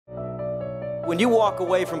when you walk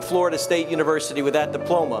away from Florida State University with that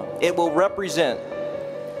diploma, it will represent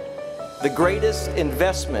the greatest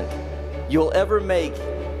investment you'll ever make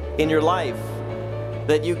in your life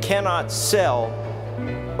that you cannot sell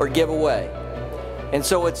or give away. And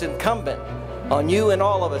so it's incumbent on you and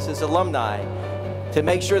all of us as alumni to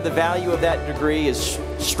make sure the value of that degree is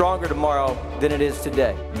stronger tomorrow than it is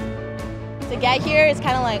today. To get here is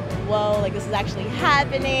kind of like, whoa, like this is actually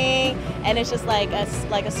happening, and it's just like a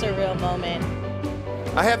surreal moment.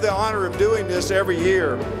 I have the honor of doing this every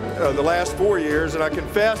year, the last 4 years, and I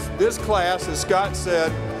confess this class, as Scott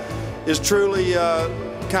said, is truly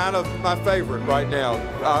kind of my favorite right now.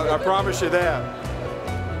 I promise you that.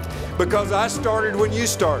 Because I started when you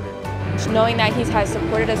started. Knowing that he has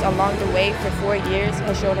supported us along the way for 4 years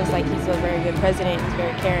has shown us like he's a very good president. He's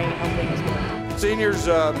very caring and humbling as well. Seniors,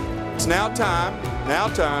 it's now time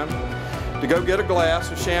to go get a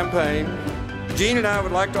glass of champagne. Gene and I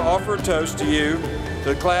would like to offer a toast to you,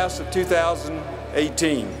 to the class of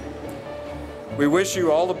 2018. We wish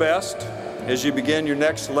you all the best as you begin your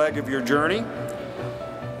next leg of your journey.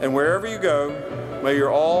 And wherever you go, may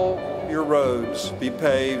all your roads be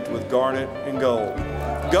paved with garnet and gold.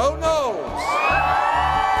 Go Noles!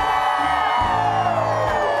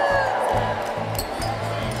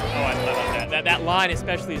 That line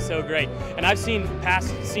especially is so great. And I've seen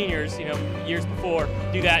past seniors, years before,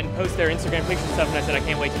 do that and post their Instagram pictures and stuff, and I said, I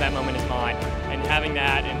can't wait till that moment is mine. And having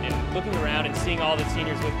that and looking around and seeing all the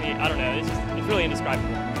seniors with me, I don't know, it's really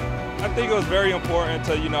indescribable. I think it was very important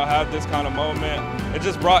to, have this kind of moment. It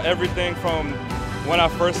just brought everything from when I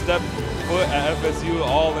first stepped foot at FSU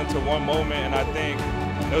all into one moment, and I think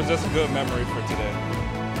it was just a good memory for today.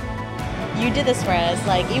 You did this for us.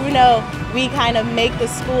 Like, even though we kind of make the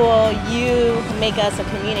school, you make us a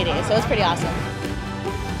community. So it's pretty awesome.